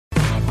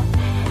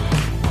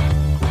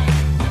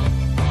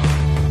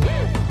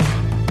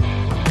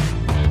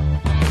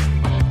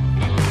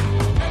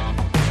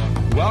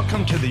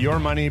to the Your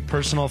Money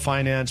Personal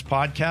Finance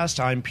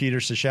Podcast. I'm Peter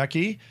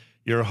Sashecki,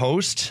 your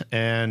host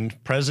and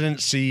president,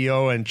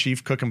 CEO, and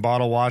chief cook and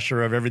bottle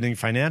washer of Everything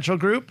Financial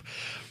Group.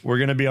 We're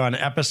going to be on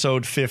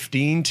episode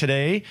 15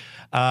 today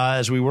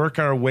as we work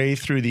our way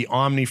through the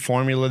Omni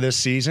formula this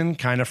season,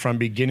 kind of from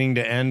beginning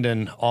to end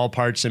and all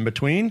parts in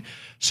between.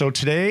 So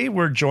today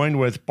we're joined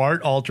with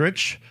Bart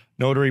Aldrich,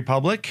 Notary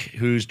Public,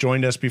 who's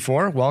joined us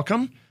before.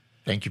 Welcome.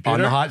 Thank you, Peter.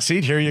 On the hot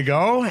seat, here you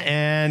go.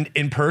 And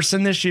in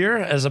person this year,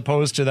 as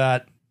opposed to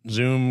that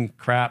Zoom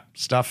crap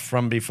stuff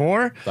from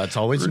before. That's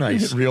always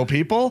nice. Real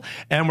people.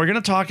 And we're going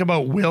to talk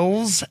about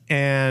wills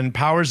and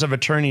powers of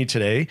attorney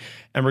today.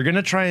 And we're going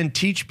to try and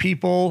teach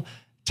people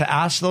to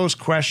ask those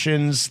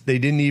questions they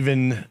didn't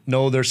even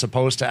know they're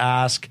supposed to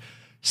ask.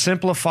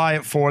 Simplify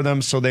it for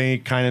them so they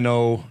kind of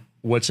know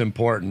what's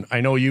important.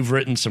 I know you've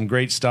written some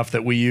great stuff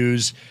that we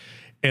use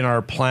in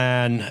our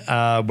plan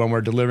when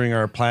we're delivering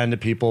our plan to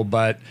people.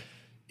 But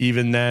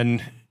even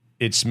then,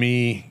 it's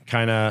me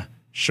kind of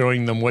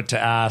showing them what to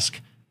ask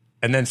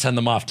and then send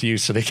them off to you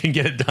so they can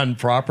get it done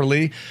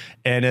properly.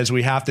 And as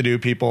we have to do,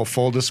 people,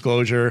 full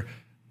disclosure,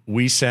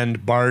 we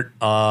send Bart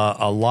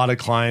a lot of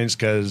clients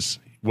because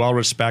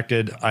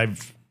well-respected. I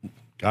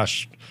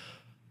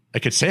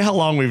could say how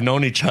long we've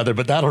known each other,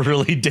 but that'll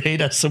really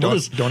date us. So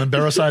don't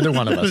embarrass either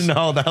one of us.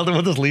 No,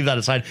 we'll just leave that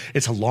aside.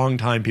 It's a long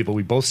time, people.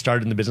 We both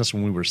started in the business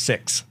when we were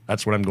 6.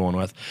 That's what I'm going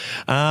with.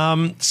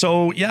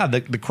 So yeah,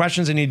 the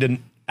questions I need to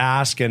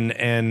ask,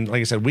 and like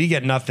I said, we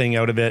get nothing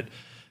out of it,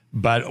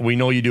 but we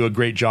know you do a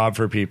great job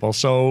for people.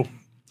 So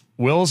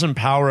wills and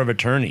power of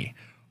attorney,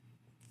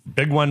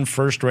 big one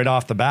first right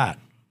off the bat.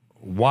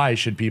 Why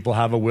should people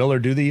have a will, or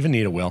do they even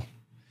need a will?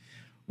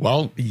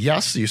 Well,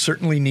 yes, you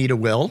certainly need a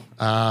will.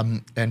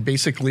 And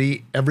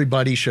basically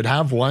everybody should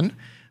have one,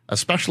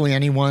 especially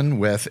anyone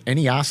with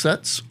any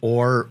assets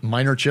or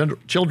minor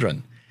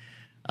children.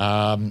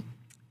 A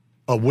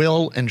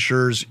will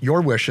ensures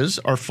your wishes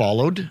are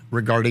followed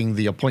regarding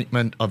the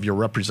appointment of your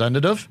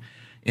representative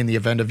in the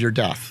event of your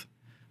death,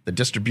 the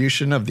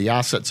distribution of the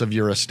assets of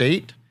your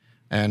estate,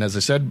 and as I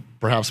said,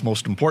 perhaps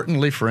most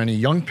importantly for any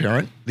young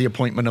parent, the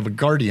appointment of a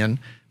guardian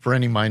for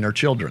any minor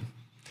children.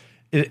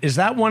 Is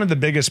that one of the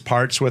biggest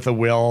parts with a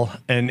will?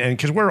 And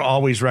because we're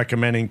always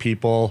recommending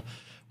people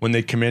when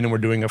they come in and we're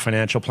doing a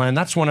financial plan,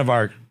 that's one of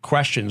our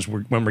questions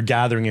when we're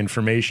gathering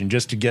information,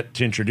 just to get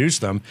to introduce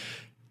them.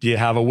 Do you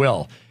have a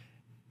will?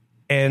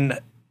 And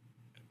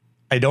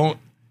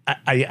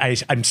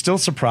I'm still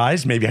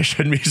surprised. Maybe I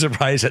shouldn't be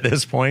surprised at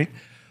this point,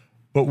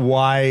 but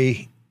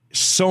why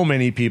so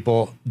many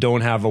people don't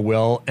have a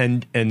will.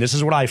 And this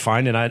is what I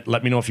find, and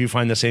let me know if you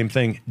find the same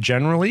thing.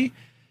 Generally,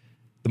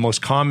 the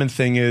most common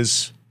thing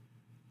is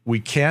we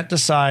can't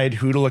decide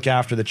who to look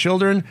after the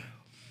children,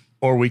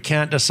 or we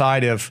can't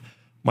decide if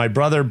my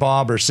brother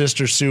Bob or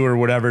sister Sue or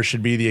whatever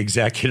should be the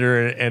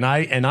executor. And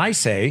I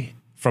say,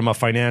 from a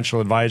financial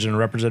advisor and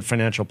representative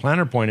financial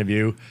planner point of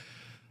view,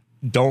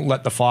 don't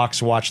let the fox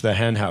watch the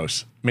hen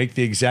house. Make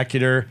the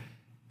executor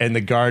and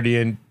the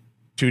guardian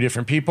two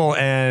different people,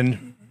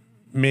 and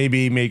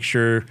maybe make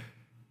sure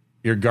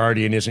your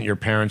guardian isn't your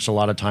parents a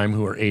lot of time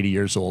who are 80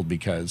 years old,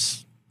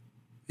 because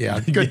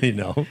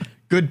good,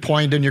 good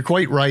point. And you're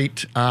quite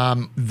right.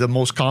 The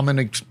most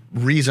common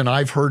reason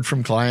I've heard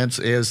from clients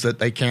is that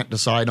they can't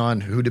decide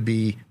on who to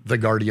be the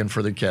guardian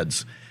for their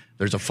kids.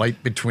 There's a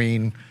fight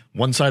between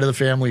one side of the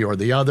family or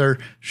the other.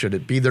 Should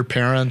it be their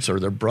parents or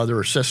their brother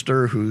or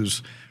sister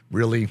who's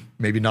really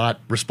maybe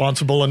not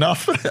responsible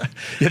enough?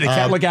 Yeah, they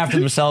can't look after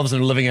themselves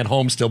and are living at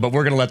home still, but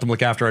we're going to let them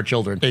look after our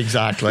children.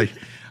 Exactly.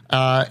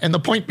 And the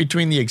point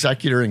between the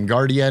executor and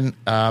guardian,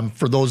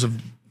 for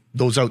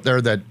those out there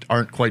that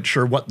aren't quite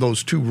sure what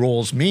those two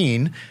roles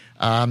mean,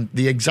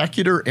 the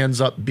executor ends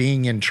up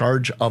being in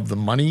charge of the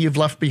money you've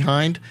left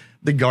behind.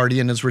 The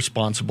guardian is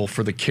responsible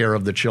for the care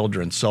of the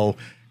children. So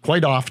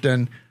quite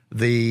often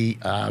the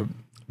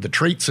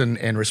traits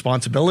and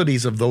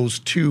responsibilities of those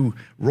two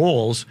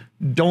roles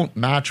don't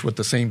match with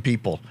the same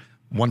people.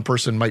 One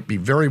person might be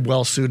very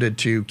well suited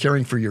to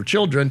caring for your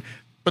children,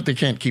 but they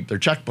can't keep their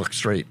checkbook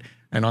straight.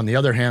 And on the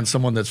other hand,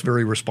 someone that's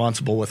very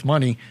responsible with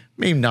money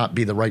may not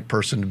be the right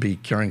person to be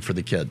caring for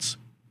the kids.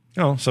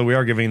 Oh, so we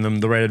are giving them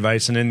the right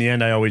advice. And in the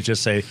end, I always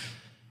just say,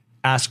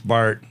 ask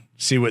Bart,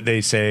 see what they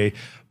say.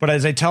 But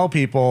as I tell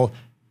people,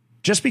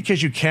 just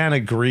because you can't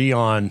agree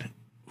on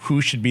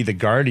who should be the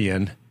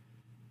guardian,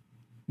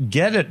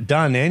 get it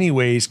done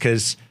anyways,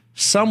 because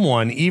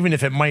someone, even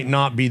if it might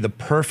not be the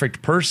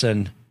perfect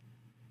person,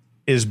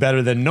 is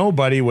better than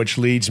nobody, which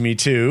leads me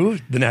to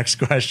the next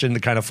question, the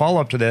kind of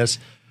follow-up to this.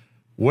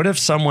 What if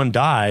someone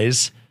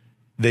dies,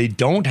 they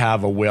don't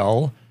have a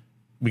will?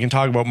 We can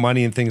talk about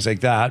money and things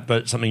like that,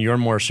 but something you're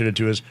more suited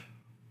to is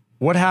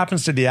what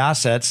happens to the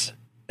assets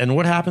and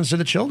what happens to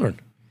the children?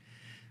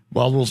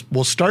 Well,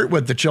 we'll start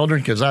with the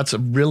children because that's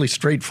really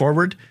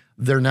straightforward.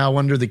 They're now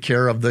under the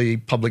care of the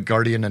public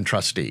guardian and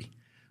trustee.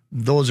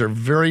 Those are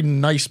very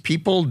nice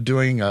people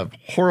doing a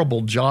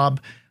horrible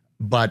job,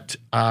 but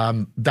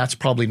that's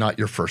probably not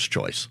your first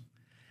choice.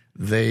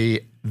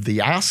 The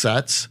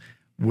assets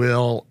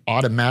will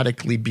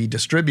automatically be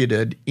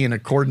distributed in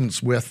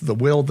accordance with the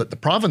will that the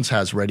province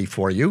has ready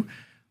for you.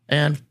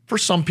 And for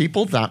some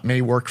people, that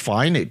may work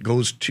fine. It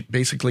goes to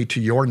basically to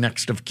your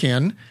next of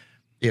kin.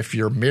 If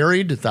you're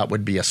married, that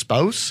would be a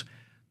spouse.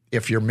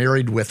 If you're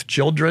married with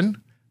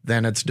children,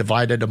 then it's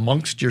divided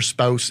amongst your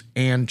spouse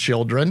and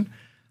children.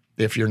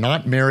 If you're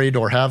not married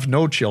or have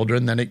no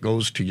children, then it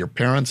goes to your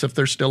parents if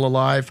they're still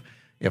alive.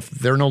 If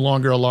they're no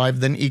longer alive,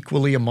 then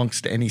equally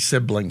amongst any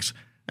siblings,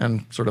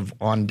 and sort of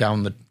on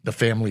down the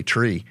family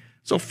tree.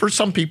 So for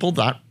some people,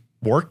 that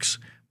works,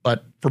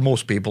 but for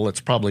most people, it's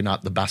probably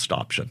not the best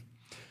option.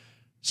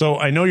 So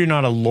I know you're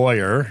not a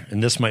lawyer,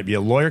 and this might be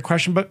a lawyer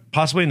question, but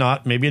possibly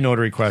not, maybe a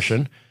notary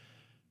question.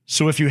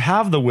 So if you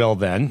have the will,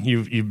 then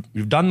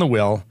you've done the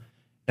will,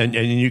 and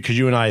because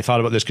you and I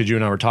thought about this, because you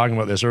and I were talking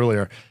about this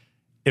earlier.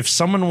 If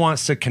someone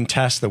wants to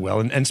contest the will,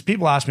 and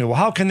people ask me, well,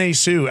 how can they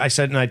sue? I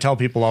said, and I tell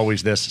people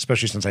always this,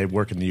 especially since I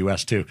work in the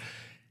U.S. too.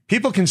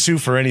 People can sue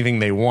for anything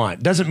they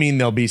want. Doesn't mean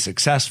they'll be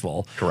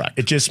successful. Correct.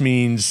 It just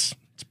means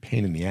it's a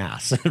pain in the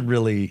ass,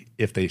 really,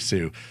 if they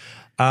sue.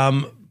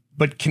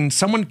 But can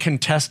someone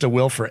contest a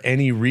will for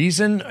any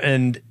reason?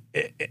 And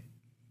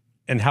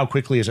how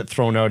quickly is it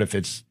thrown out if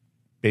it's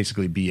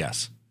basically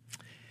BS?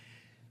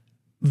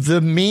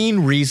 The main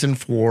reason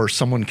for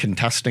someone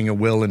contesting a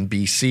will in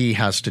BC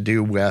has to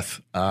do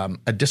with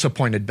a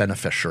disappointed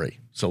beneficiary.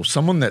 So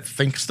someone that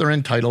thinks they're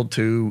entitled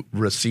to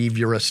receive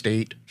your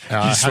estate.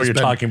 So you're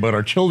talking about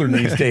our children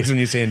these days when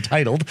you say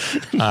entitled.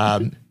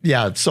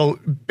 Yeah. So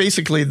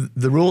basically,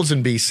 the rules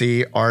in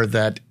BC are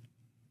that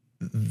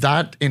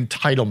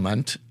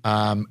entitlement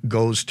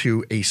goes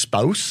to a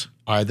spouse,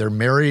 either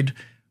married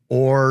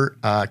or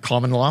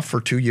common law for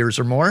 2 years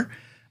or more,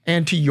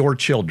 and to your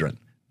children.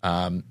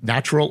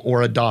 Natural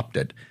or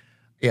adopted.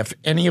 If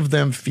any of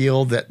them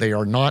feel that they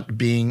are not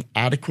being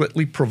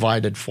adequately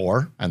provided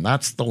for, and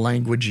that's the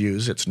language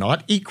used, it's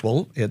not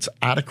equal, it's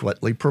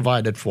adequately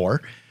provided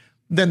for,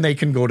 then they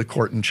can go to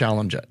court and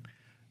challenge it.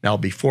 Now,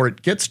 before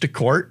it gets to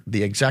court,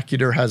 the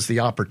executor has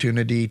the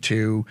opportunity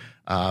to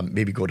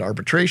maybe go to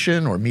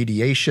arbitration or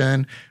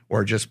mediation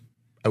or just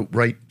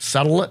outright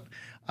settle it.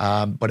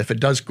 But if it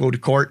does go to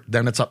court,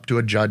 then it's up to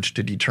a judge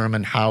to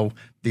determine how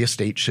the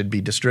estate should be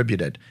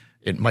distributed.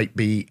 It might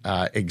be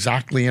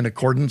exactly in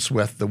accordance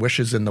with the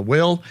wishes in the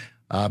will,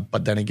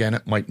 but then again,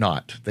 it might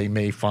not. They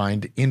may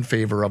find in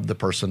favor of the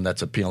person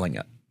that's appealing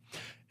it.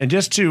 And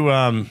just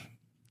to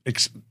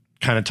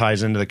kind of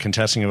ties into the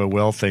contesting of a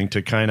will thing,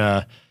 to kind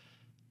of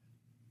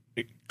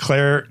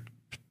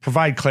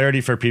provide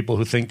clarity for people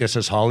who think this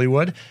is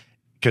Hollywood,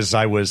 because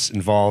I was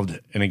involved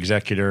in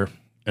executor,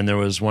 and there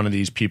was one of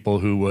these people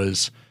who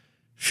was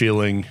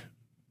feeling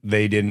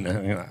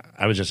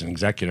I was just an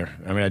executor.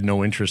 I mean, I had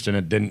no interest in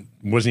it.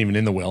 Wasn't even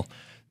in the will.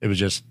 It was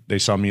just, they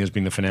saw me as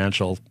being the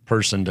financial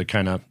person to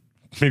kind of,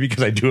 maybe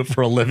because I do it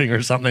for a living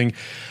or something.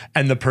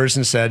 And the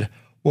person said,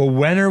 well,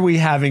 when are we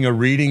having a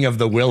reading of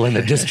the will and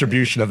the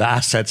distribution of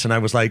assets? And I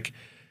was like,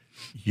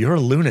 you're a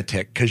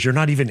lunatic because you're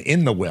not even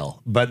in the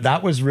will. But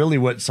that was really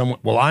what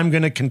I'm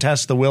going to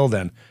contest the will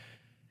then.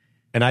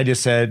 And I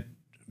just said,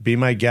 be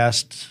my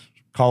guest,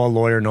 call a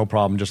lawyer, no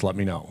problem, just let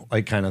me know,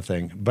 like kind of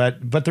thing.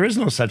 But there is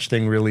no such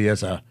thing really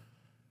as a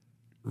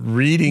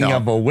reading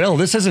of a will.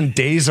 This isn't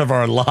Days of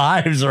Our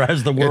Lives or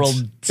As the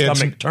World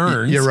Stomach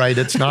Turns. You're right.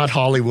 It's not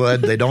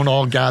Hollywood. They don't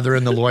all gather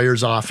in the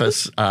lawyer's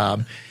office.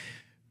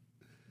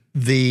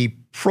 The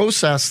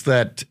process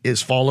that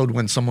is followed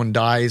when someone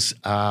dies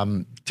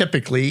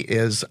typically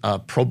is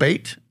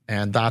probate,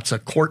 and that's a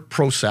court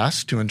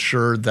process to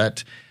ensure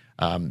that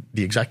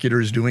the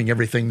executor is doing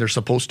everything they're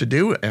supposed to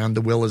do and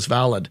the will is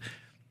valid.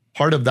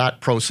 Part of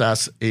that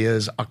process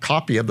is a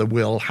copy of the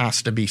will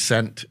has to be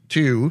sent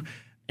to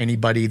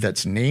anybody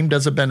that's named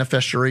as a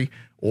beneficiary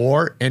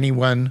or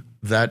anyone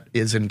that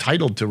is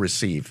entitled to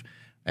receive.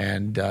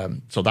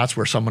 And so that's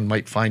where someone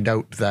might find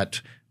out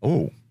that,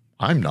 oh,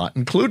 I'm not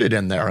included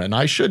in there and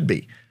I should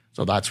be.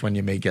 So that's when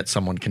you may get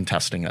someone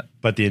contesting it.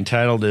 But the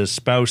entitled is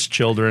spouse,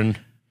 children.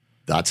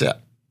 That's it.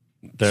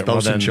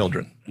 Spouse and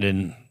children.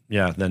 Then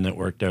it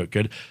worked out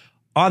good.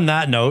 On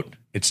that note,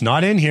 it's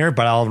not in here,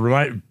 but I'll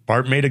remind,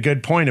 Bart made a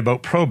good point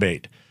about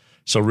probate.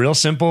 So real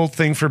simple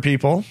thing for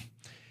people.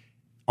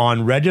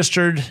 On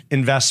registered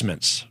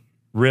investments,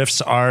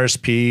 RIFs,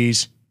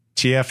 RSPs,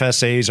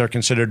 TFSAs are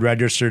considered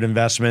registered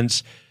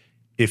investments.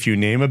 If you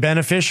name a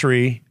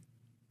beneficiary,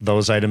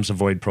 those items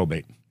avoid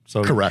probate.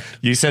 So correct.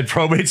 You said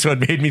probate, so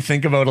it made me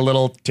think about a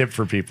little tip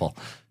for people.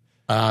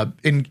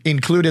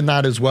 Include in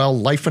that as well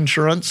life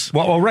insurance.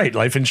 Well, right,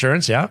 life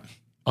insurance, yeah.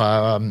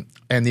 And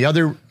the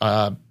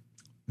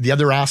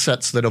other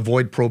assets that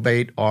avoid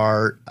probate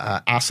are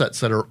assets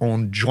that are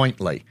owned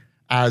jointly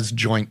as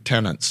joint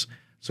tenants.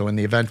 So in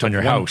the event of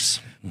your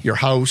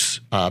house,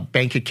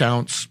 bank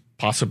accounts,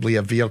 possibly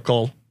a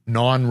vehicle,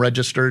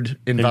 non-registered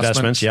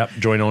investments. Yep,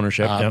 joint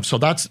ownership. Yep. So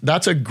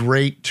that's a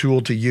great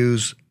tool to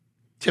use,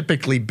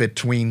 typically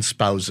between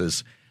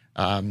spouses.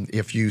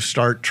 If you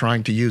start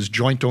trying to use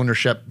joint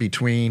ownership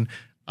between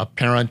a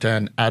parent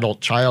and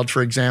adult child,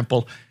 for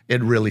example,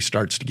 it really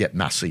starts to get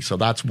messy. So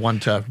that's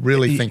one to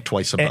really think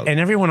twice about. And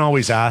everyone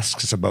always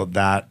asks about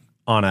that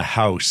on a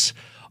house.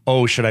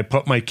 Oh, should I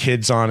put my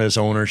kids on as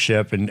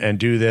ownership and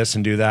do this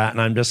and do that?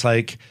 And I'm just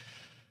like,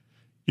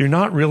 you're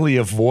not really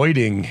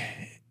avoiding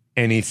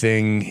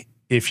anything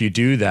if you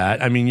do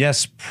that. I mean,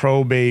 yes,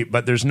 probate,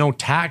 but there's no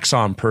tax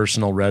on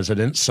personal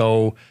residence.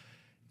 So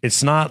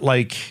it's not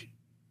like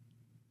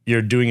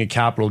you're doing a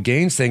capital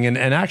gains thing. And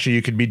actually,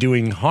 you could be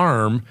doing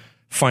harm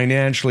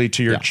financially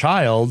to your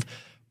child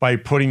by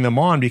putting them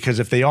on, because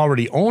if they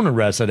already own a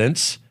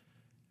residence,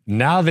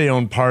 now they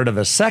own part of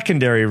a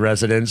secondary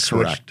residence.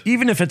 Correct. Which,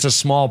 even if it's a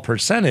small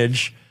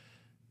percentage,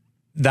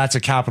 that's a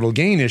capital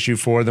gain issue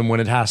for them when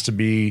it has to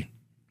be,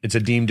 it's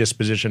a deemed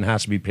disposition,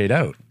 has to be paid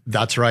out.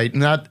 That's right.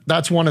 And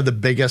that's one of the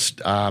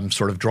biggest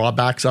sort of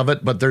drawbacks of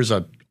it, but there's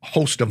a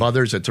host of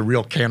others. It's a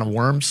real can of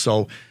worms.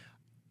 So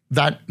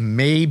that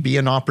may be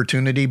an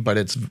opportunity, but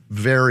it's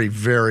very,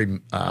 very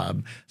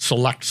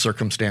select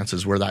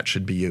circumstances where that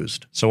should be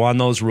used. So on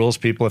those rules,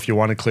 people, if you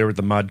want to clear with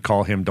the mud,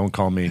 call him. Don't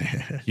call me.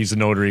 He's a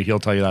notary. He'll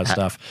tell you that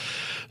stuff.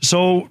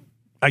 So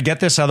I get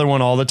this other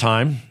one all the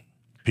time.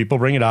 People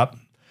bring it up.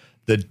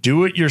 The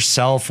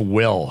do-it-yourself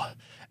will.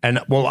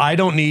 And, well, I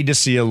don't need to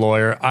see a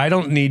lawyer. I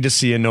don't need to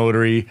see a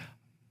notary.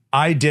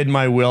 I did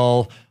my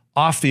will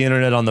off the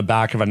internet on the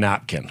back of a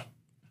napkin.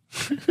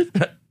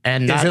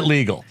 And is it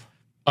legal?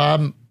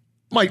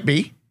 Might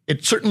be.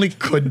 It certainly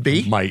could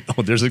be. Might.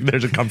 Oh, there's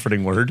a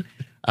comforting word.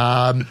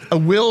 A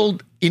will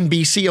in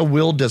BC, a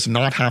will does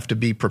not have to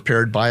be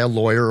prepared by a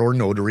lawyer or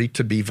notary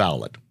to be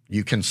valid.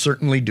 You can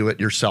certainly do it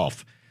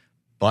yourself,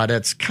 but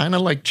it's kind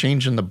of like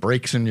changing the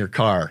brakes in your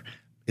car.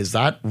 Is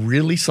that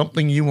really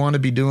something you want to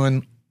be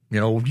doing?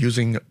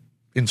 Using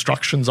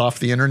instructions off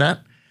the internet?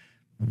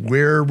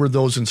 Where were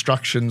those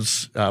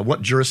instructions?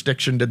 What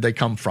jurisdiction did they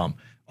come from?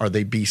 Are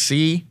they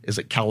BC? Is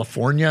it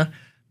California?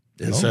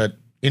 Is it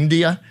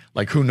India?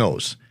 Like, who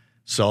knows?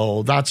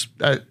 So that's,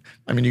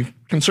 you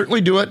can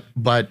certainly do it,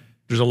 but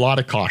there's a lot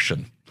of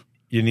caution.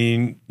 You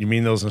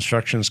mean those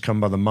instructions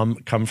come from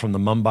the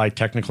Mumbai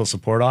Technical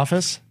Support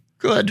Office?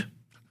 Could.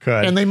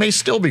 And they may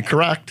still be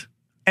correct.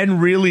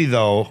 And really,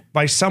 though,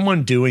 by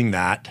someone doing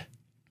that,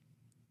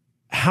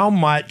 how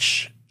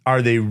much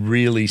are they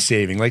really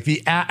saving? Like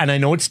and I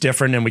know it's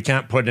different and we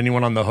can't put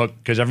anyone on the hook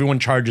because everyone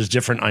charges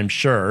different, I'm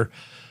sure.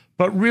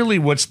 But really,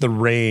 what's the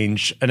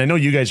range? And I know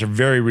you guys are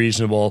very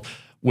reasonable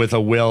with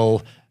a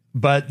will,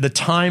 but the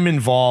time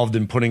involved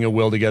in putting a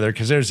will together,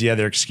 because there's the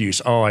other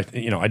excuse. Oh, I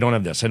don't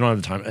have this. I don't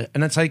have the time.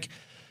 And it's like,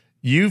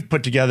 you've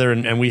put together,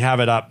 and we have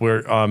it up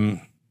where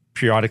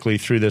periodically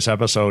through this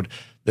episode,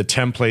 the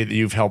template that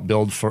you've helped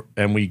build for,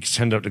 and we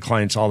send out to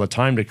clients all the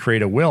time to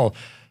create a will.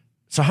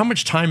 So how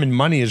much time and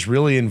money is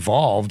really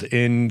involved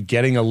in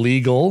getting a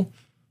legal,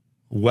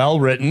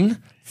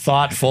 well-written,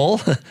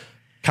 thoughtful,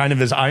 kind of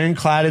as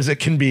ironclad as it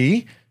can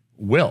be,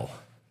 will?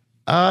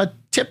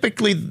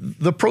 Typically,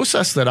 the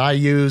process that I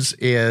use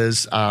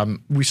is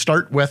we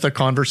start with a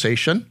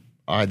conversation,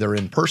 either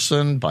in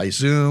person, by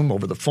Zoom,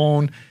 over the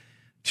phone,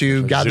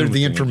 to gather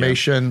the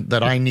information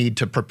that I need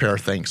to prepare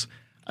things.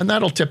 And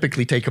that'll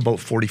typically take about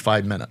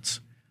 45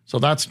 minutes. So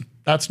that's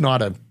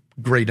not a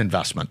great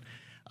investment.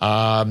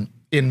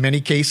 In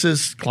many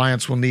cases,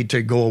 clients will need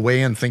to go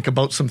away and think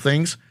about some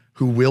things.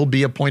 Who will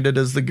be appointed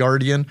as the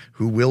guardian?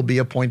 Who will be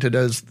appointed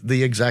as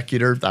the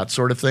executor? That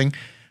sort of thing.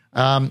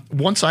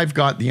 Once I've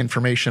got the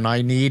information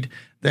I need,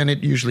 then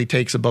it usually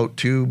takes about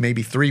 2,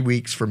 maybe 3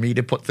 weeks for me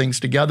to put things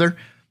together.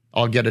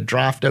 I'll get a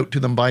draft out to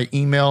them by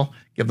email,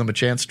 give them a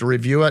chance to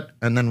review it,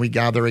 and then we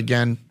gather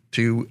again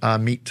to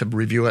meet to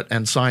review it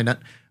and sign it.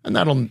 And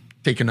that'll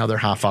take another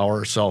half hour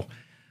or so.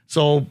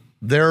 So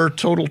their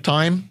total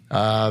time,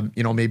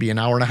 maybe an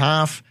hour and a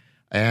half,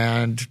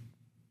 and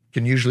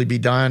can usually be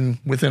done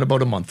within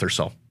about a month or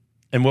so.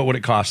 And what would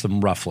it cost them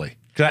roughly?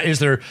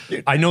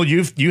 I know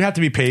you have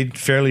to be paid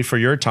fairly for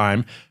your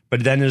time,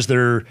 but then is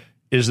there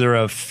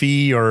a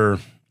fee or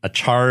a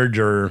charge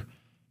or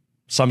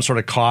some sort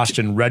of cost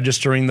in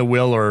registering the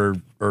will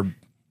or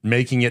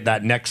making it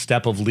that next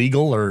step of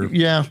legal? Or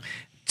yeah,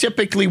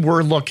 typically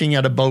we're looking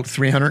at about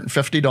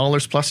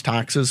 $350 plus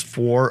taxes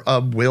for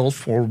a will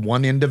for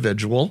one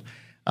individual.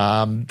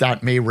 That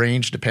may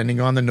range depending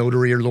on the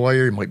notary or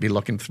lawyer. You might be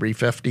looking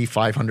 $350,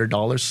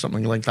 $500,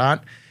 something like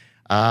that.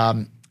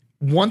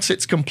 Once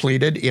it's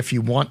completed, if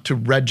you want to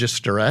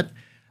register it,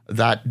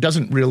 that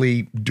doesn't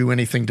really do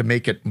anything to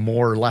make it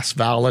more or less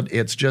valid.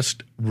 It's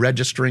just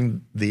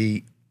registering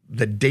the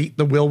date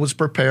the will was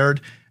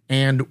prepared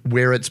and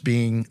where it's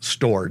being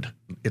stored,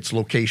 its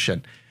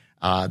location.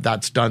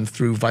 That's done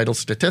through Vital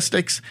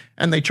Statistics,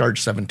 and they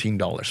charge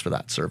 $17 for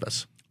that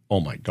service. Oh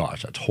my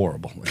gosh, that's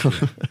horrible.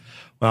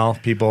 Well,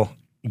 people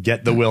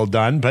get the will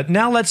done, but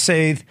now let's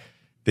say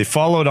they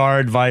followed our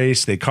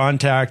advice, they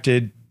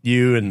contacted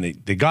you, and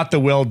they got the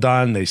will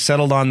done, they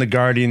settled on the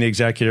guardian, the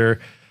executor,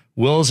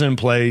 will's in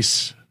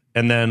place,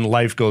 and then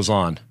life goes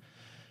on.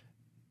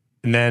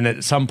 And then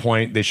at some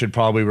point, they should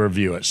probably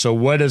review it. So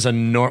what is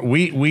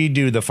we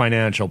do the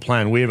financial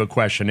plan, we have a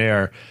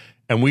questionnaire,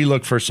 and we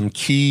look for some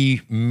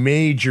key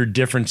major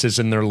differences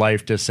in their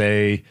life to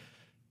say,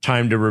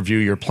 time to review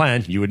your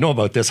plan. You would know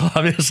about this,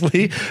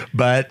 obviously,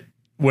 but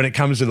when it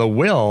comes to the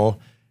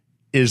will,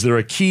 is there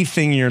a key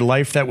thing in your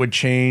life that would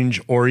change,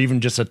 or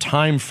even just a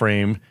time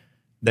frame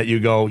that you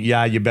go,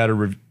 yeah, you better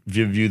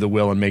review the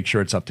will and make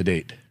sure it's up to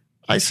date?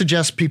 I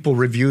suggest people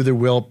review their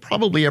will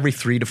probably every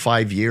 3 to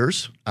 5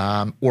 years,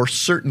 or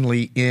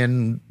certainly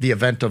in the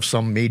event of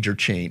some major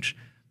change.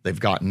 They've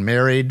gotten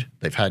married,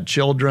 they've had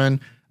children,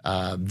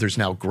 there's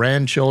now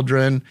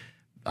grandchildren,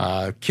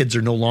 kids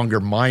are no longer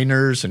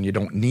minors and you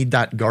don't need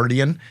that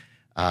guardian.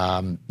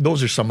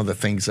 Those are some of the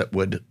things that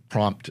would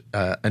prompt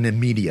an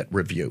immediate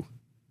review.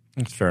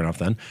 That's fair enough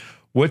then.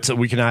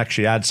 We can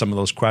actually add some of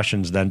those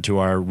questions then to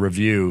our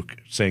review,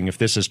 saying if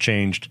this has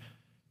changed,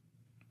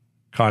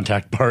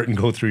 contact Bart and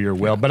go through your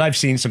will. But I've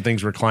seen some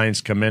things where clients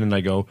come in and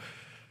I go,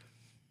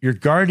 your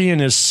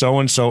guardian is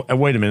so-and-so.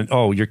 Wait a minute.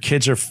 Oh, your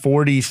kids are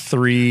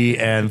 43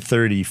 and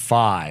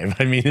 35.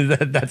 I mean,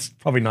 that's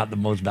probably not the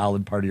most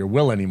valid part of your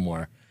will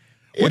anymore.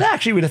 What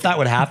actually would have thought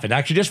would happen,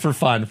 actually just for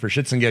fun, for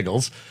shits and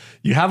giggles,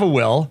 you have a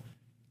will,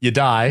 you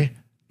die,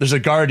 there's a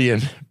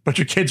guardian, but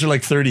your kids are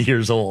like 30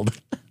 years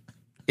old.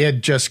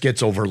 It just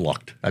gets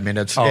overlooked. I mean,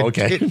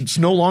 it's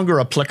no longer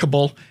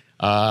applicable.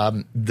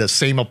 The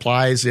same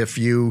applies if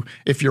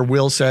your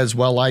will says,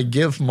 well, I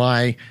give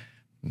my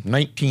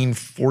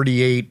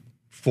 1948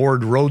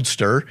 Ford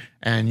Roadster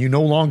and you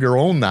no longer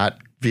own that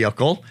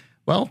vehicle,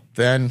 well,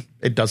 then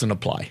it doesn't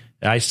apply.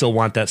 I still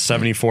want that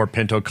 74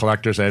 Pinto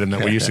collector's item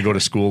that we used to go to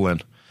school in.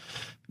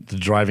 The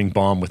driving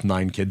bomb with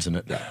 9 kids in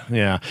it.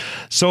 Yeah.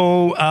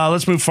 So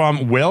let's move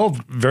from will,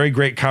 very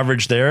great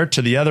coverage there,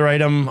 to the other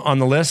item on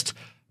the list,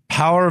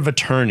 power of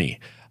attorney.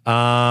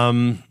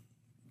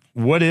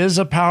 What is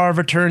a power of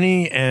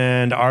attorney,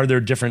 and are there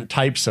different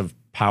types of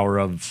power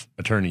of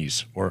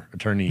attorneys or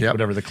attorney,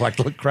 whatever the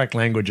correct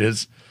language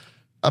is?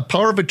 A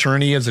power of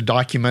attorney is a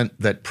document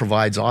that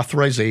provides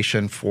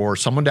authorization for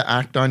someone to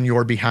act on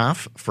your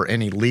behalf for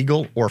any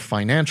legal or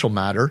financial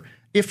matter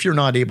if you're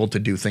not able to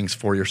do things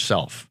for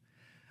yourself.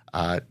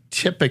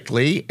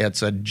 Typically,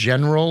 it's a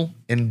general,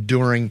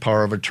 enduring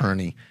power of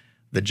attorney.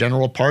 The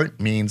general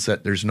part means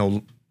that there's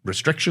no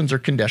restrictions or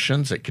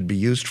conditions. It could be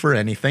used for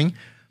anything.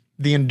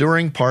 The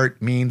enduring part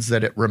means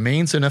that it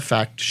remains in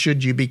effect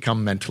should you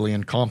become mentally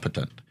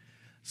incompetent.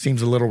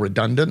 Seems a little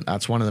redundant.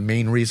 That's one of the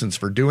main reasons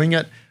for doing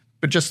it.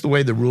 But just the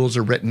way the rules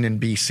are written in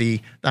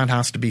BC, that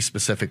has to be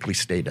specifically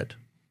stated.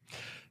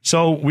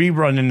 So we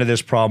run into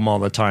this problem all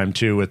the time,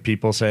 too, with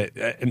people say,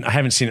 and I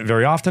haven't seen it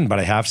very often, but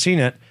I have seen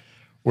it,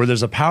 where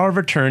there's a power of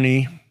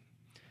attorney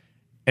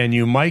and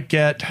you might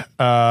get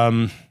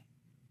a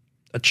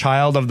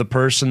child of the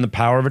person the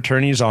power of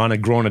attorney is on, a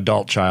grown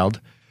adult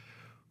child,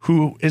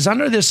 who is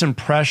under this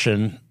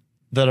impression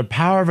that a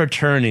power of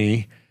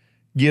attorney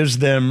gives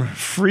them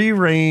free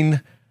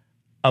reign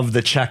of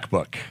the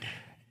checkbook.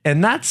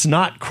 And that's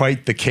not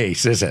quite the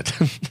case, is it?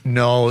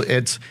 No,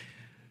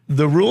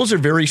 the rules are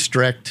very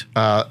strict.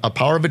 A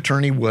power of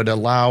attorney would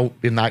allow,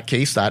 in that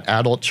case, that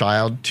adult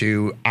child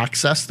to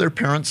access their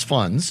parents'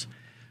 funds,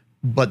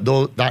 but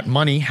that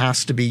money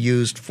has to be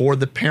used for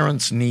the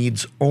parents'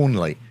 needs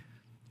only,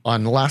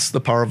 unless the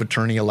power of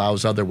attorney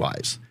allows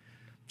otherwise.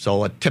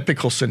 So a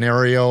typical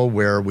scenario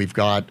where we've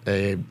got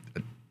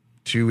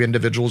two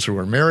individuals who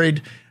are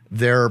married,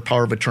 their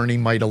power of attorney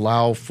might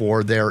allow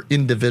for their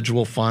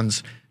individual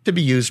funds to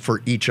be used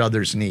for each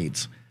other's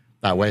needs.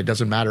 That way, it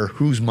doesn't matter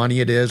whose money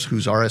it is,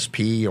 whose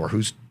RSP or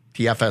whose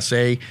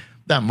TFSA,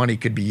 that money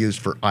could be used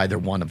for either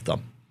one of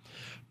them.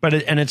 But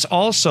it's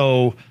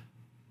also,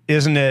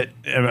 isn't it,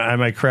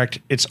 am I correct?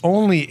 It's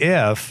only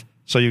if,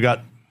 so you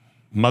got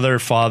mother,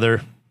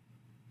 father,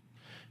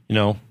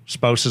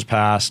 spouse has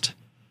passed,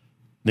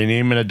 they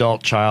name an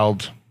adult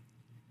child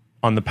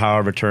on the power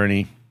of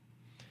attorney,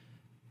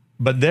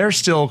 but they're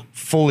still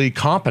fully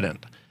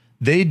competent.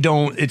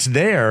 It's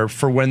there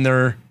for when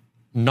they're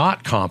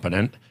not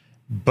competent,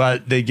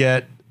 but they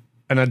get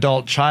an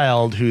adult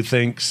child who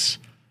thinks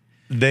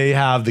they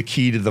have the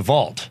key to the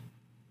vault.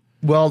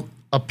 Well,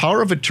 a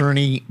power of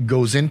attorney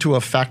goes into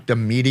effect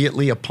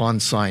immediately upon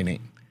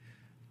signing,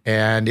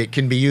 and it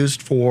can be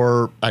used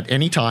at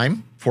any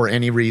time for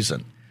any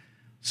reason.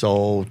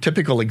 So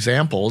typical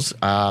examples,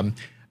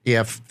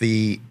 if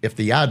the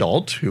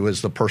adult, who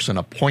is the person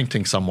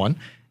appointing someone,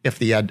 if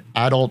the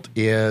adult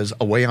is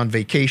away on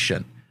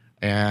vacation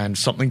and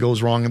something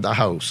goes wrong in the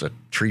house, a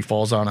tree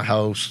falls on a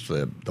house,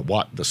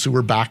 the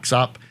sewer backs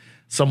up,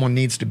 someone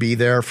needs to be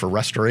there for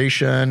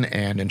restoration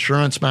and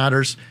insurance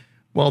matters,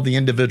 well, the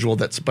individual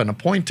that's been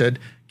appointed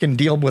can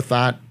deal with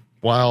that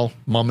while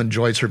mom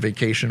enjoys her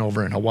vacation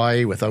over in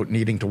Hawaii without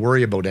needing to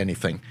worry about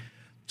anything.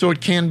 So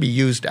it can be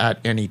used at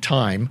any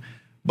time,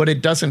 but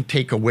it doesn't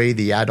take away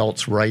the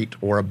adult's right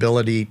or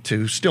ability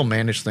to still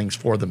manage things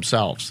for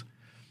themselves.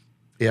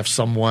 If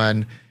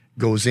someone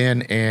goes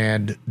in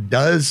and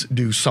does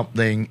do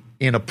something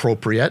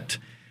inappropriate,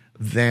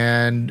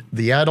 then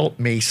the adult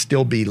may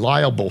still be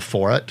liable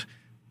for it,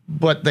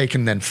 but they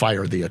can then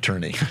fire the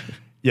attorney.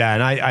 Yeah,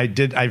 and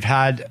I've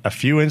had a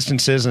few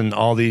instances in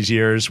all these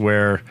years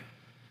where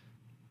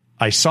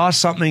I saw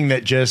something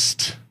that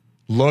just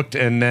looked,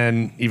 and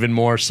then even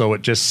more so,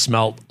 it just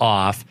smelt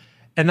off.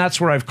 And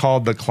that's where I've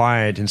called the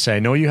client and say, I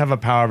know you have a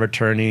power of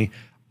attorney,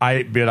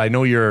 but I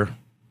know you're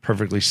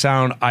perfectly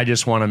sound. I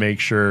just want to make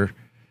sure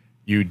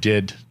you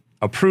did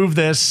approve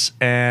this.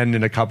 And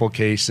in a couple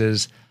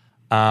cases,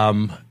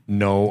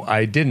 no,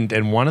 I didn't.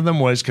 And one of them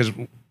was because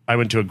I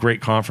went to a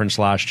great conference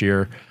last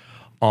year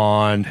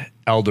on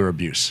elder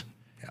abuse.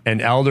 Yeah.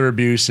 And elder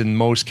abuse in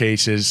most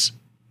cases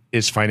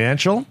is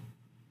financial.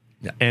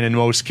 Yeah. And in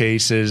most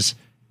cases,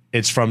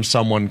 it's from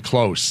someone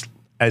close,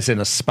 as in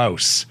a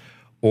spouse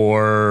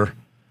or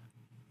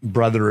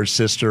brother or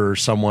sister or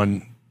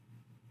someone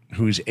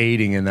who's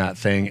aiding in that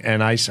thing.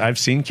 And I've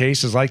seen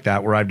cases like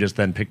that where I've just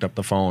then picked up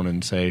the phone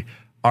and say,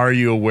 are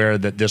you aware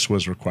that this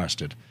was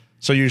requested?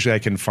 So usually I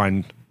can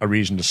find a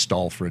reason to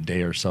stall for a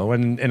day or so.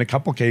 And in a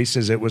couple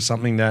cases, it was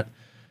something that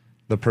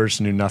the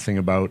person knew nothing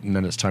about, and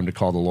then it's time to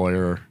call the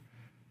lawyer or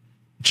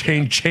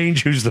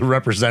change who's the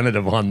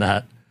representative on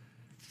that.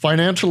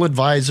 Financial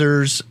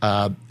advisors,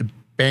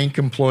 bank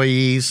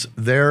employees,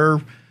 they're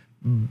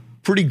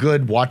pretty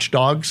good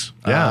watchdogs.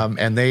 Yeah.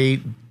 And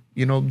they,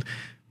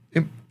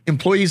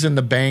 employees in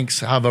the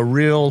banks have a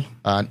real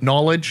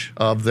knowledge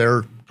of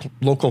their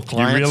local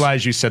clients. You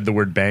realize you said the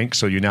word bank,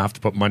 so you now have to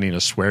put money in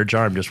a swear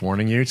jar. I'm just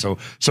warning you. So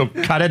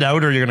cut it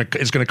out, or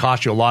it's going to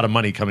cost you a lot of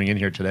money coming in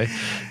here today.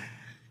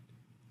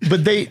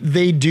 But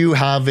they do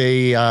have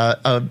an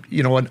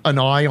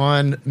eye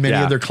on many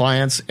of their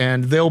clients,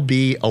 and they'll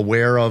be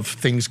aware of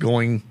things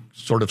going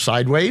sort of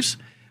sideways,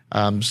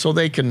 so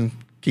they can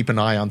keep an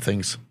eye on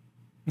things.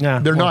 Yeah,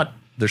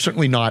 they're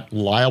certainly not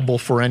liable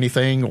for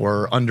anything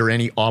or under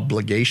any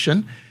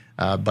obligation,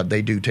 but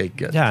they do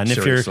take it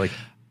seriously.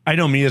 I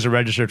know me as a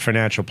registered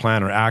financial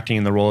planner acting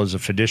in the role as a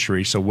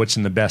fiduciary, so what's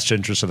in the best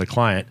interest of the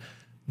client,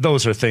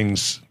 those are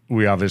things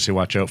we obviously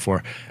watch out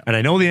for. And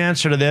I know the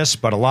answer to this,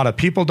 but a lot of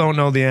people don't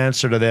know the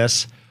answer to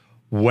this.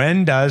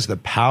 When does the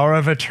power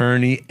of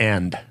attorney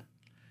end?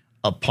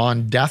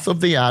 Upon death of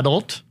the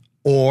adult,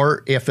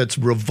 or if it's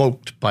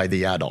revoked by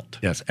the adult.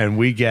 Yes, and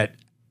we get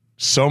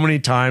so many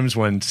times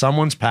when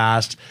someone's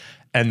passed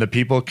and the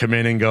people come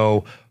in and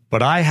go,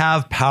 but I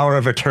have power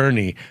of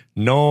attorney.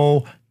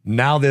 No,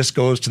 now this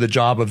goes to the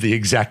job of the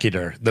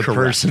executor. The Correct.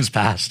 Person's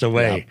passed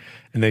away. Yep.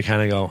 And they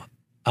kind of go,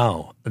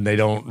 oh, and they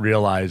don't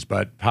realize,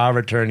 but power of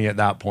attorney at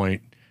that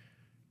point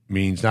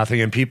means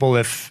nothing. And people,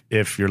 if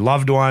your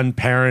loved one,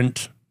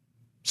 parent,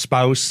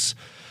 spouse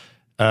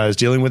is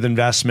dealing with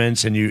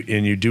investments and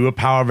you do a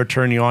power of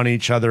attorney on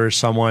each other or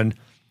someone,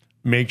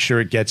 make sure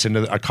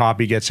a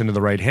copy gets into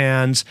the right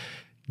hands,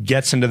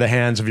 gets into the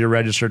hands of your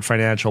registered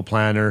financial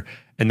planner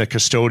and the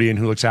custodian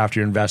who looks after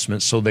your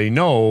investments so they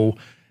know,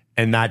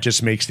 and that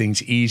just makes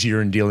things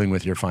easier in dealing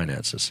with your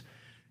finances.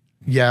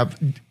 Yeah.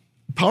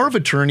 Power of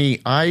attorney,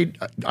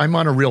 I'm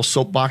on a real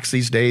soapbox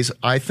these days.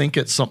 I think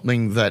it's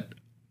something that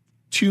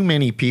too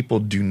many people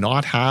do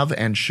not have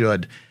and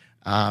should.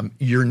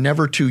 You're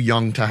never too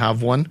young to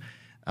have one,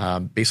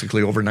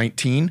 basically over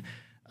 19.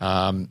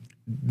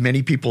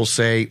 Many people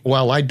say,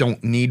 well, I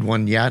don't need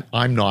one yet.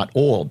 I'm not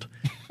old.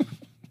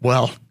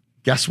 Well,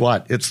 guess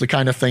what? It's the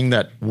kind of thing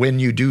that when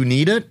you do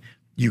need it,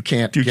 you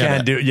can't do.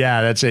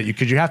 Yeah, that's it.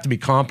 Because you have to be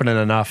competent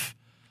enough.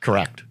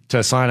 Correct.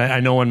 To sign. I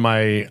know when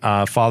my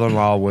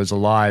father-in-law was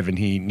alive and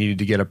he needed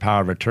to get a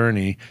power of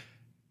attorney,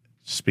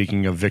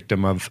 speaking of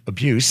victim of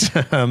abuse,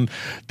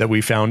 that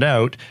we found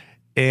out,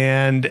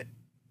 and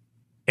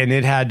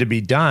it had to be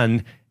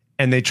done.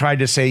 And they tried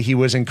to say he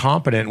was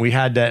incompetent. We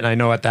had that, and I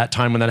know at that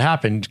time when that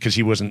happened, because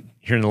he wasn't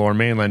here in the Lower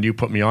Mainland, you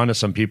put me on to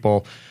some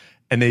people,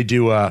 and they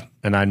do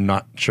and I'm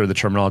not sure the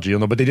terminology you'll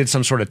know, but they did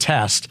some sort of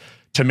test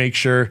to make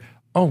sure,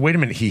 oh, wait a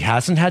minute, he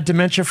hasn't had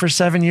dementia for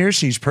 7 years.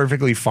 He's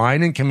perfectly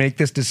fine and can make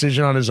this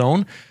decision on his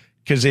own,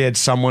 because they had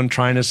someone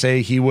trying to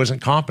say he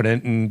wasn't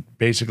competent and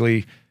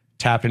basically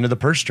tap into the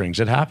purse strings.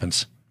 It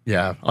happens.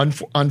 Yeah,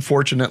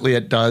 unfortunately,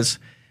 it does.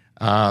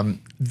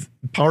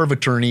 Power of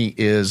attorney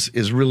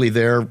is really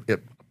there.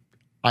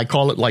 I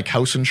call it like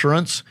house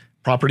insurance,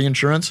 property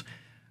insurance.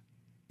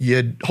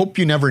 You'd hope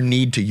you never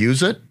need to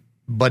use it,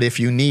 but if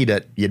you need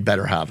it, you'd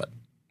better have it.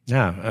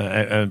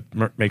 Yeah,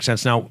 makes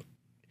sense. Now,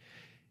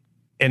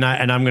 and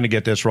I'm going to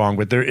get this wrong,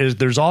 but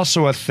there's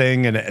also a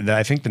thing, and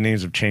I think the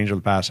names have changed in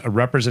the past, a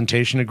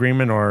representation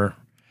agreement,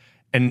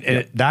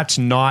 and that's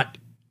not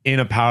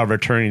in a power of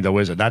attorney though,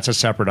 is it? That's a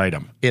separate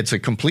item. It's a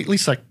completely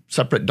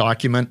separate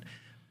document.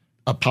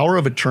 A power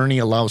of attorney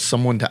allows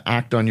someone to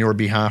act on your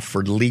behalf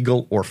for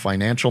legal or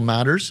financial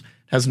matters.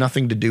 It has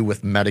nothing to do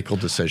with medical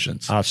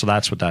decisions. So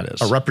that's what that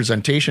is. A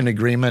representation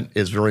agreement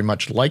is very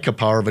much like a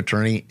power of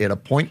attorney. It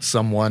appoints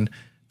someone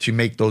to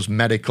make those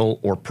medical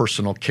or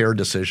personal care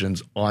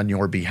decisions on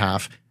your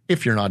behalf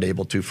if you're not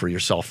able to for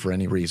yourself for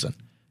any reason.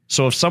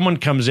 So if someone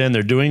comes in,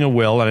 they're doing a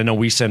will, and I know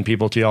we send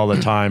people to you all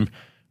the time,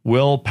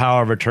 will,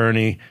 power of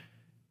attorney,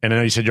 and I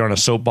know you said you're on a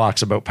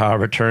soapbox about power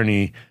of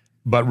attorney,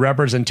 but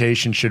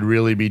representation should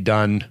really be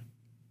done.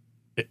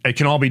 It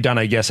can all be done,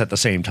 I guess, at the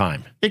same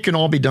time. It can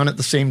all be done at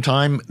the same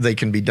time. They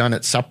can be done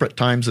at separate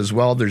times as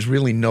well. There's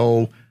really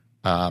no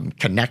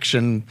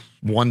connection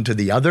one to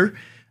the other.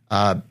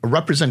 A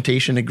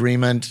representation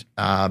agreement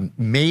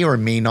may or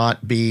may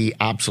not be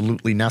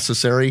absolutely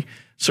necessary,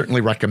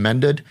 certainly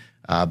recommended,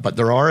 but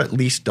there are at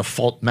least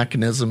default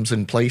mechanisms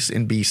in place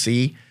in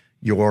BC.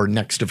 Your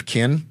next of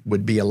kin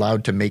would be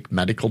allowed to make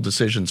medical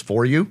decisions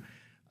for you,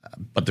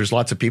 but there's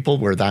lots of people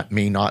where that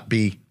may not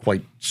be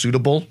quite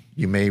suitable.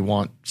 You may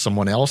want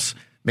someone else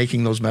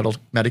making those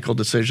medical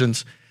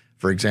decisions.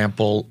 For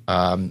example,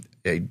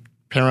 a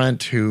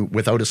parent who,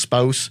 without a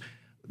spouse,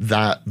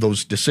 that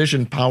those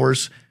decision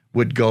powers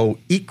would go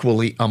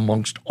equally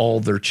amongst all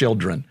their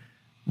children.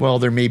 Well,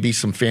 there may be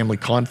some family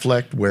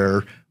conflict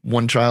where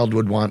one child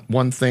would want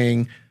one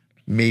thing,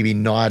 maybe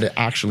not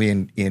actually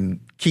in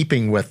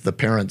keeping with the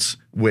parents'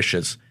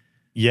 wishes.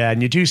 Yeah,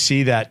 and you do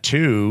see that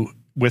too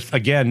with,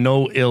 again,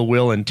 no ill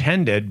will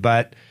intended,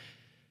 but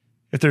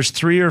if there's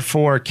 3 or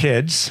 4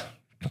 kids,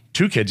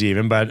 2 kids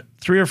even, but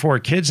 3 or 4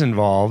 kids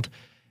involved,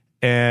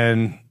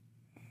 and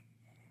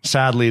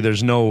sadly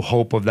there's no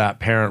hope of that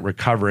parent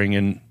recovering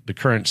in the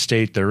current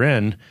state they're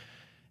in,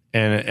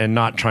 and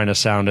not trying to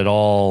sound at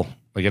all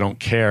like I don't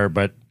care,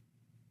 but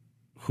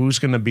who's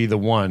going to be the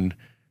one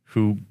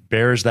who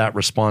bears that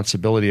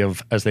responsibility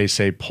of, as they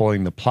say,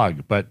 pulling the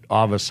plug? But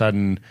all of a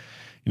sudden,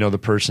 the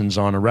person's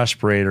on a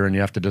respirator and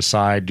you have to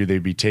decide, do they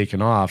be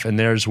taken off? And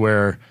there's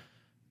where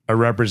a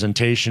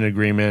representation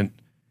agreement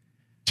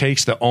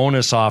takes the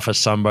onus off of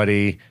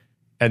somebody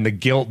and the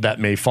guilt that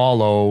may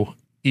follow,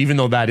 even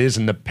though that is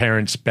in the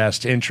parent's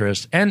best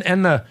interest, and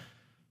the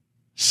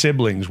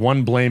siblings,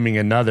 one blaming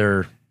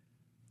another.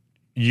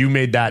 You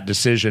made that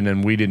decision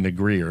and we didn't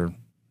agree, or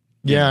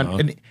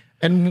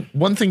and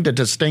one thing to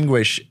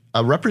distinguish,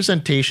 a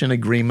representation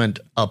agreement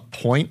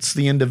appoints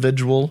the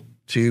individual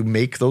to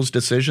make those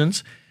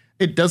decisions.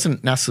 It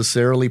doesn't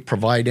necessarily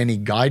provide any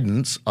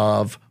guidance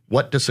of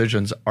what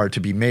decisions are to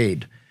be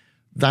made.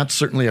 That's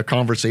certainly a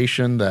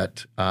conversation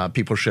that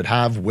people should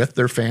have with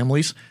their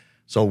families.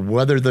 So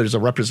whether there's a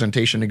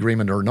representation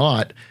agreement or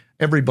not,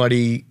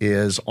 everybody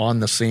is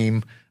on the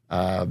same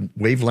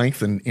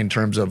wavelength in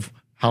terms of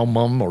how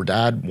mom or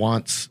dad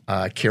wants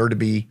care to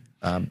be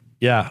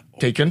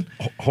taken.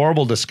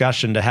 Horrible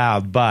discussion to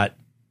have, but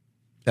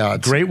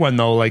great one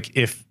though. Like,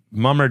 if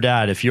mom or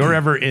dad, if you're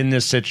ever in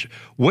this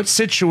what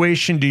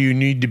situation do you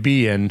need to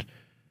be in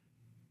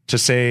to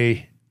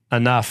say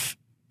enough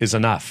is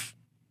enough?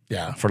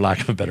 Yeah. For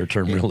lack of a better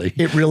term, really.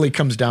 It really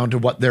comes down to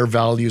what their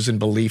values and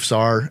beliefs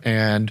are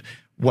and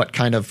what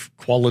kind of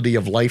quality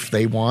of life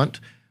they want.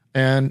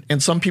 And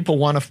some people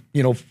want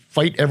to,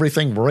 fight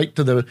everything right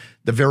to the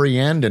very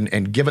end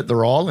and give it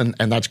their all. And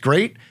that's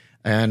great.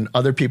 And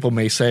other people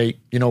may say,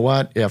 you know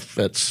what, if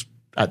it's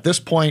at this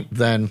point,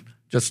 then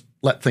just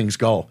let things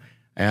go.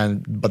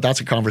 But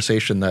that's a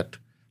conversation that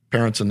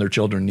parents and their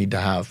children need to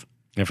have.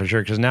 Yeah, for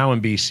sure. Because now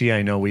in BC,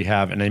 I know we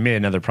have, and they may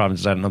in other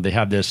provinces, I don't know, they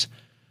have this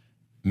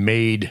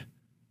made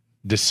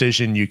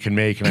decision you can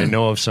make. And I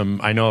know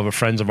of a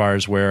friends of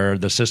ours where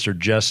the sister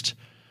just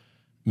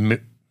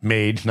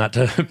made, not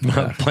to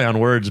play on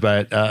words,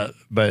 but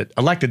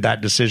elected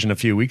that decision a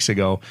few weeks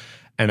ago,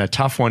 and a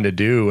tough one to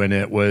do. And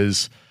it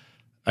was,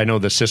 I know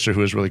the sister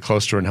who was really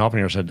close to her and helping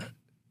her said,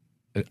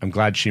 I'm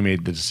glad she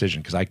made the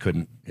decision because I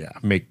couldn't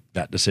make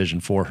that decision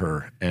for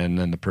her. And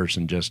then the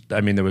person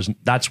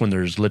that's when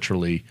there's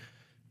literally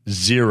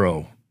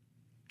zero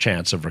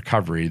chance of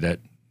recovery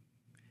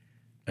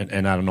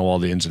and I don't know all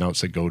the ins and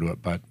outs that go to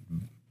it, but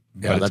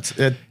that's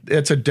it.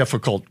 It's a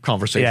difficult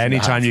conversation. Yeah.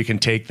 Anytime you can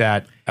take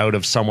that out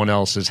of someone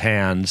else's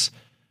hands,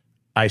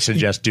 I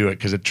suggest do it,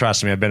 because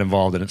trust me, I've been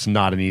involved and it's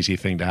not an easy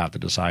thing to have to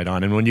decide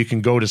on. And when you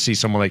can go to see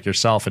someone like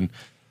yourself and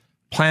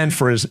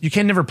you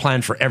can never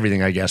plan for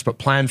everything, I guess, but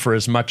plan for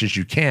as much as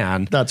you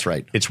can. That's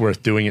right. It's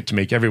worth doing it to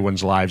make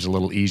everyone's lives a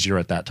little easier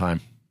at that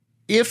time.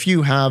 If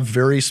you have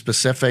very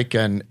specific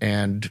and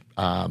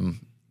I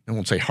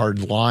won't say hard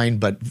line,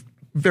 but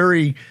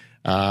very,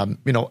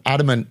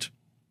 adamant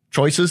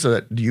choices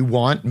that you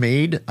want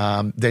made,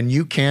 then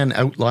you can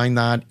outline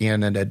that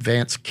in an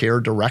advanced care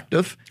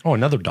directive. Oh,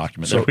 another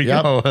document. There we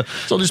go.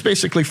 So there's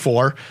basically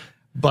 4,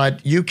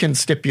 but you can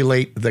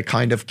stipulate the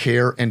kind of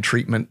care and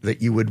treatment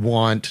that you would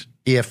want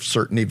if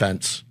certain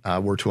events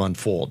were to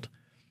unfold.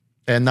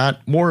 And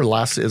that more or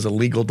less is a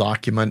legal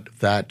document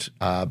that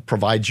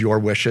provides your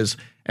wishes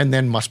and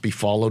then must be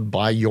followed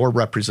by your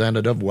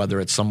representative, whether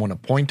it's someone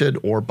appointed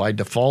or by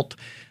default,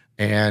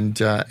 and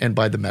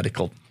by the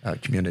medical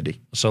community.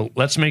 So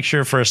let's make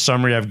sure for a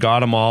summary I've got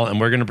them all, and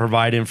we're going to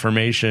provide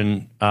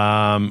information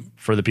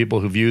for the people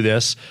who view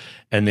this,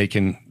 and they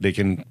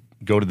can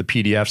go to the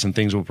PDFs and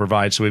things we'll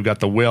provide. So we've got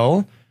the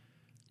will,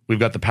 we've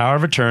got the power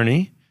of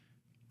attorney,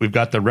 we've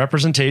got the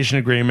representation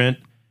agreement,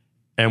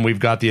 and we've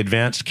got the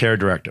advanced care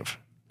directive.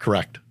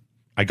 Correct.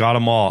 I got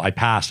them all. I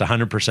passed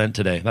 100%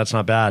 today. That's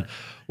not bad.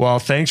 Well,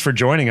 thanks for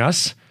joining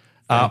us.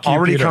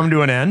 Already Peter. Come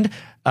to an end.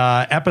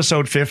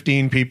 Episode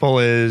 15, people,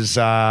 is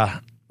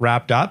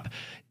wrapped up.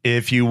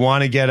 If you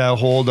want to get a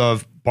hold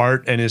of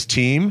Bart and his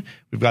team,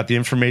 we've got the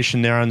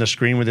information there on the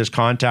screen with his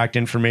contact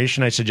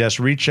information. I suggest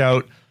reach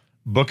out,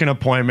 book an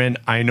appointment.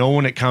 I know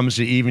when it comes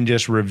to even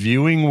just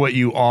reviewing what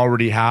you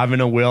already have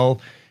in a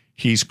will,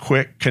 He's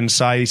quick,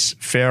 concise,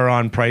 fair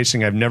on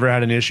pricing. I've never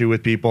had an issue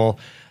with people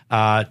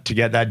to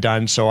get that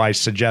done. So I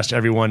suggest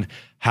everyone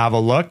have a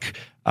look.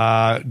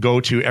 Go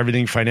to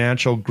Everything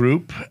Financial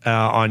Group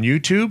on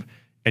YouTube,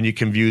 and you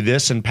can view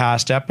this and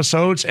past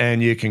episodes,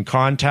 and you can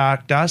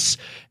contact us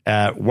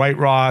at White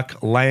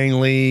Rock,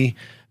 Langley,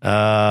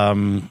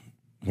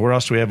 where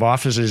else do we have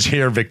offices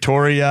here?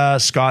 Victoria,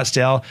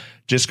 Scottsdale.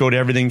 Just go to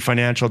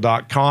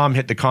everythingfinancial.com,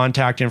 hit the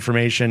contact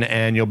information,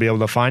 and you'll be able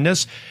to find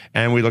us.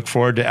 And we look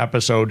forward to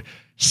episode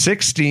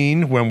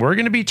 16, when we're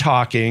going to be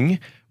talking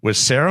with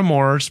Sarah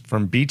Moores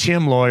from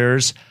BTM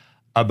Lawyers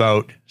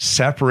about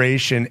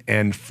separation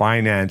and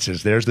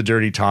finances. There's the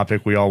dirty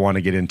topic we all want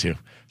to get into.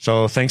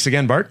 So thanks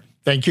again, Bart.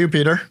 Thank you,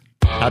 Peter.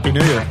 Happy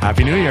New Year.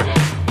 Happy New Year.